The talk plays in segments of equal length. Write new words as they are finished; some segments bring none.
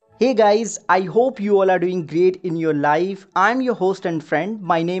Hey guys, I hope you all are doing great in your life. I'm your host and friend.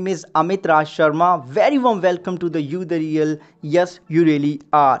 My name is Amit Raj Sharma. Very warm welcome to the You the Real. Yes, you really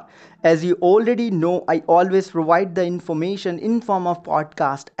are. As you already know, I always provide the information in form of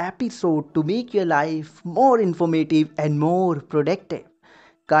podcast episode to make your life more informative and more productive.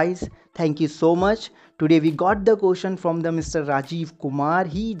 Guys, thank you so much. Today we got the question from the Mr. Rajiv Kumar.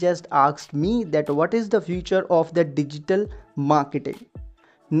 He just asked me that what is the future of the digital marketing.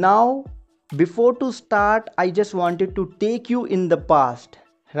 Now, before to start, I just wanted to take you in the past,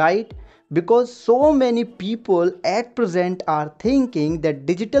 right? Because so many people at present are thinking that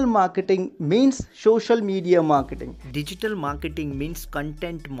digital marketing means social media marketing. Digital marketing means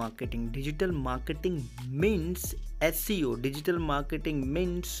content marketing. Digital marketing means SEO. Digital marketing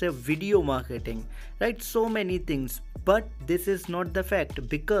means video marketing, right? So many things. But this is not the fact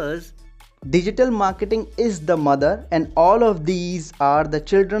because digital marketing is the mother, and all of these are the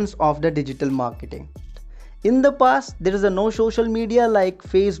children of the digital marketing. In the past, there is a no social media like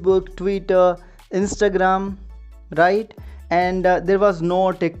Facebook, Twitter, Instagram, right? And there was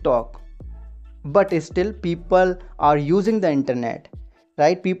no TikTok. But still, people are using the internet,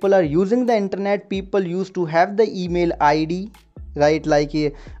 right? People are using the internet. People used to have the email ID, right? Like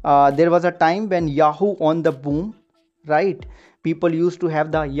there was a time when Yahoo on the boom, right? People used to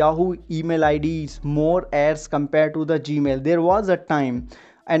have the Yahoo email IDs more as compared to the Gmail. There was a time.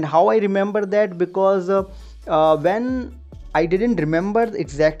 And how I remember that, because when I didn't remember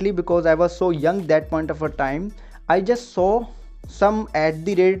exactly because I was so young that point of a time, I just saw some at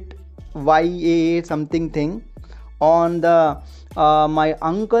the rate YA something thing on the my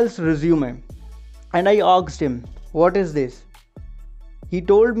uncle's resume, and I asked him, what is this? He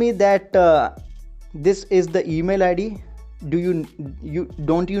told me that this is the email ID. Do you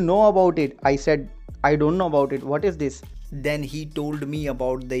don't you know about it? I said, I don't know about it. What is this? Then he told me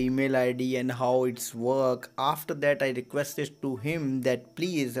about the email ID and how it's work. After that, I requested to him that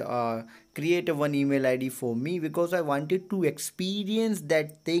please create a one email ID for me, because I wanted to experience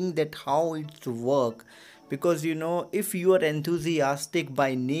that thing, that how it's work. Because if you are enthusiastic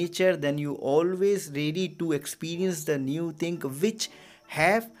by nature, then you always ready to experience the new thing which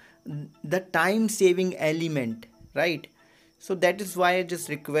have the time saving element, right? So that is why I just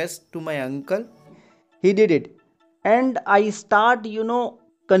request to my uncle. He did it, and I start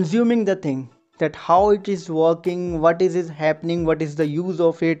consuming the thing, that how it is working, what is happening, what is the use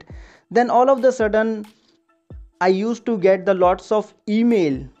of it. Then all of the sudden, I used to get the lots of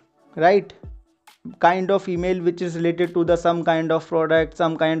email, right? Kind of email which is related to the some kind of product,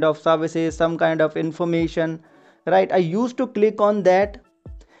 some kind of services, some kind of information, right? I used to click on that,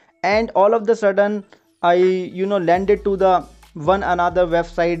 and all of the sudden I landed to the one another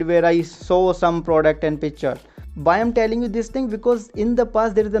website where I saw some product and picture. Why I'm telling you this thing? Because in the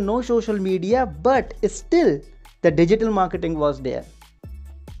past there is a no social media, but still the digital marketing was there.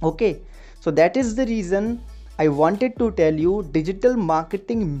 Okay, so that is the reason I wanted to tell you digital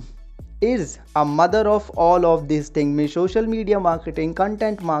marketing is a mother of all of these things: social media marketing,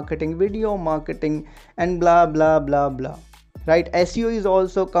 content marketing, video marketing, and blah blah blah blah, right? SEO is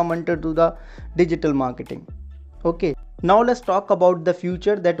also come under to the digital marketing. Okay, now let's talk about the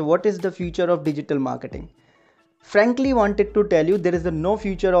future, that what is the future of digital marketing. Frankly wanted to tell you, there is a no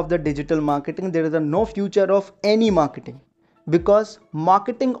future of the digital marketing. There is a no future of any marketing, because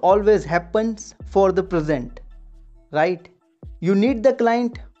marketing always happens for the present, right? You need the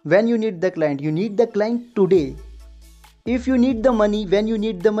client when you need the client. You need the client today. If you need the money when you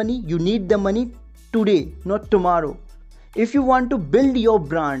need the money, you need the money today, not tomorrow. If you want to build your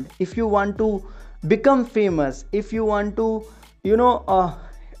brand, if you want to become famous, if you want to you know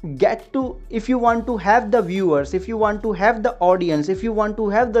get to if you want to have the viewers, if you want to have the audience, if you want to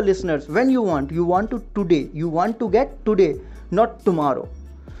have the listeners, when you want to today, you want to get today, not tomorrow.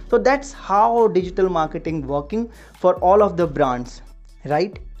 So that's how digital marketing working for all of the brands,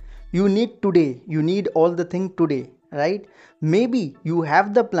 right? You need today, you need all the thing today, right? Maybe you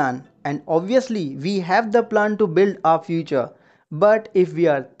have the plan, and obviously we have the plan to build our future. But if we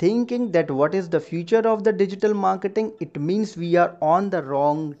are thinking that what is the future of the digital marketing, it means we are on the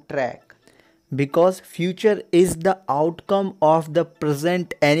wrong track. Because future is the outcome of the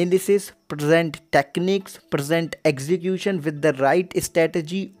present analysis, present techniques, present execution with the right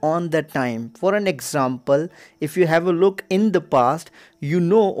strategy on the time. For an example, if you have a look in the past, you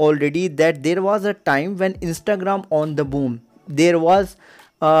know already that there was a time when Instagram on the boom. There was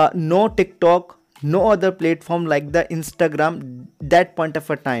no TikTok, no other platform like the Instagram that point of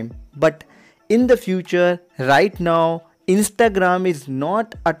a time. But in the future, right now, Instagram is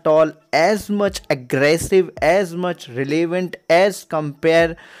not at all as much aggressive, as much relevant as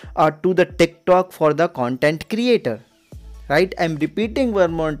compare to the TikTok for the content creator, right? I'm repeating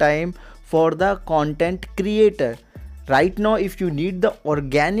one more time, for the content creator. Right now, if you need the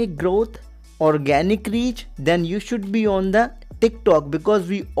organic growth, organic reach, then you should be on the TikTok, because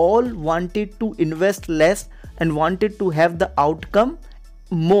we all wanted to invest less and wanted to have the outcome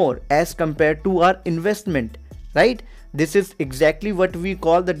more as compared to our investment, right? This is exactly what we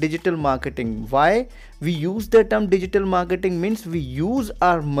call the digital marketing. Why we use the term digital marketing means we use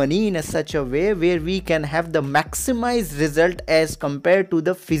our money in a such a way where we can have the maximized result as compared to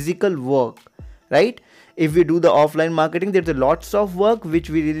the physical work, right? If we do the offline marketing, there's a lots of work which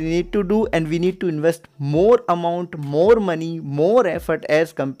we really need to do, and we need to invest more amount, more money, more effort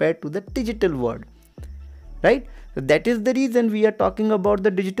as compared to the digital world, right? So that is the reason we are talking about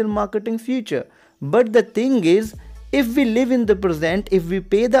the digital marketing future. But the thing is, if we live in the present, if we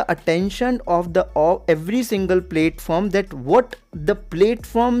pay the attention of every single platform, that what the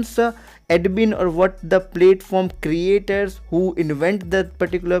platforms admin or what the platform creators who invent that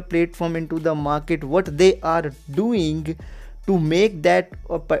particular platform into the market, what they are doing to make that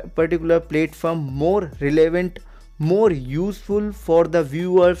particular platform more relevant, more useful for the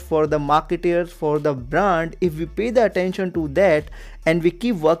viewers, for the marketers, for the brand, if we pay the attention to that and we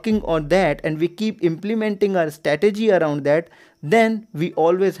keep working on that and we keep implementing our strategy around that, then we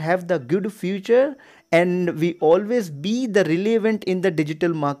always have the good future and we always be the relevant in the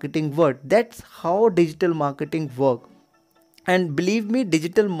digital marketing world. That's how digital marketing works. And believe me,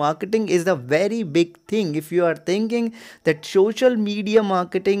 digital marketing is a very big thing. If you are thinking that social media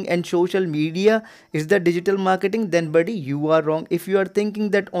marketing and social media is the digital marketing, then buddy, you are wrong. If you are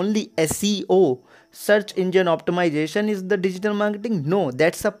thinking that only SEO, search engine optimization, is the digital marketing, no,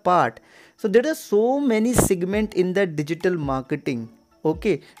 that's a part. So there are so many segments in the digital marketing.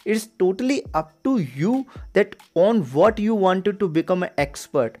 Okay, it's totally up to you that on what you wanted to become an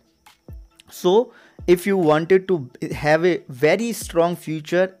expert. So if you wanted to have a very strong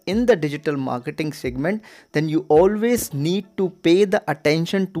future in the digital marketing segment, then you always need to pay the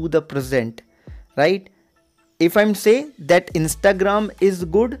attention to the present, right? If I'm say that Instagram is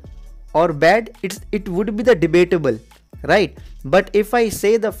good or bad, it would be the debatable, right? But if I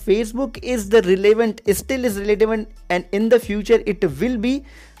say the Facebook is the relevant, still is relevant, and in the future it will be,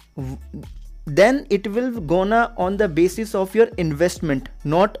 then it will gonna on the basis of your investment,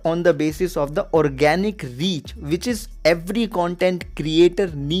 not on the basis of the organic reach, which is every content creator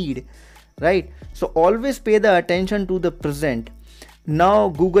need, right? So always pay the attention to the present. Now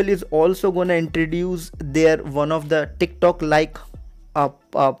Google is also gonna introduce their one of the TikTok like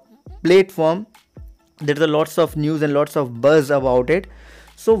platform. There's a lots of news and lots of buzz about it.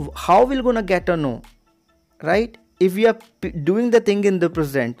 So how we're gonna get to know, right? If we are doing the thing in the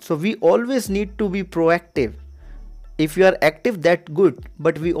present, so we always need to be proactive. If you are active, that's good,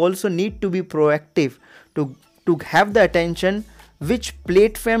 but we also need to be proactive to have the attention which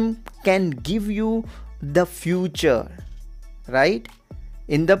platform can give you the future, right?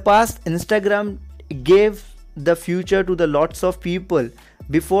 In the past, Instagram gave the future to the lots of people.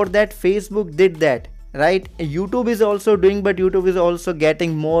 Before that, Facebook did that, right? YouTube is also doing, but YouTube is also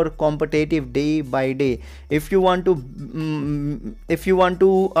getting more competitive day by day. If you want to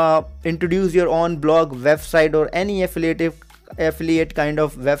introduce your own blog, website, or any affiliate kind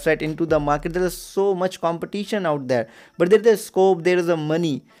of website into the market, there is so much competition out there, but there is a scope, there is a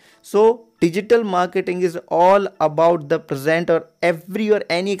money. So digital marketing is all about the present, or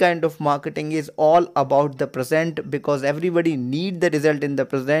any kind of marketing is all about the present, because everybody need the result in the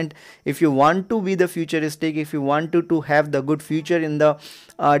present. If you want to be the futuristic, if you want to have the good future in the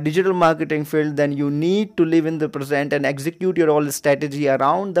digital marketing field, then you need to live in the present and execute your all strategy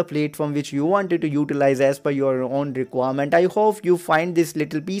around the platform which you wanted to utilize as per your own requirement. I hope you find this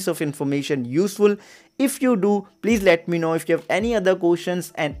little piece of information useful. If you do, please let me know. If you have any other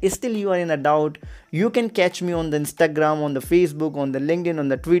questions and still you are in a doubt, you can catch me on the Instagram, on the Facebook, on the LinkedIn, on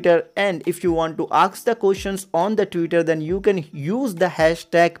the Twitter. And if you want to ask the questions on the Twitter, then you can use the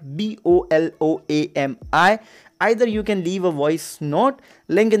hashtag BOLOAMI. Either you can leave a voice note,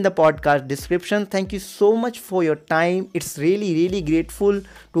 link in the podcast description. Thank you so much for your time. It's really grateful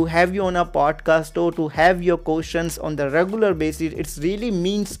to have you on a podcast or to have your questions on the regular basis. It really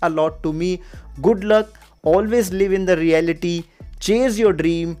means a lot to me. Good luck. Always live in the reality. Chase your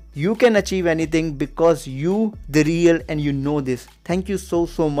dream. You can achieve anything because you the real, and you know this. Thank you so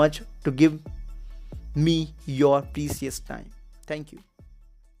much to give me your precious time. Thank you.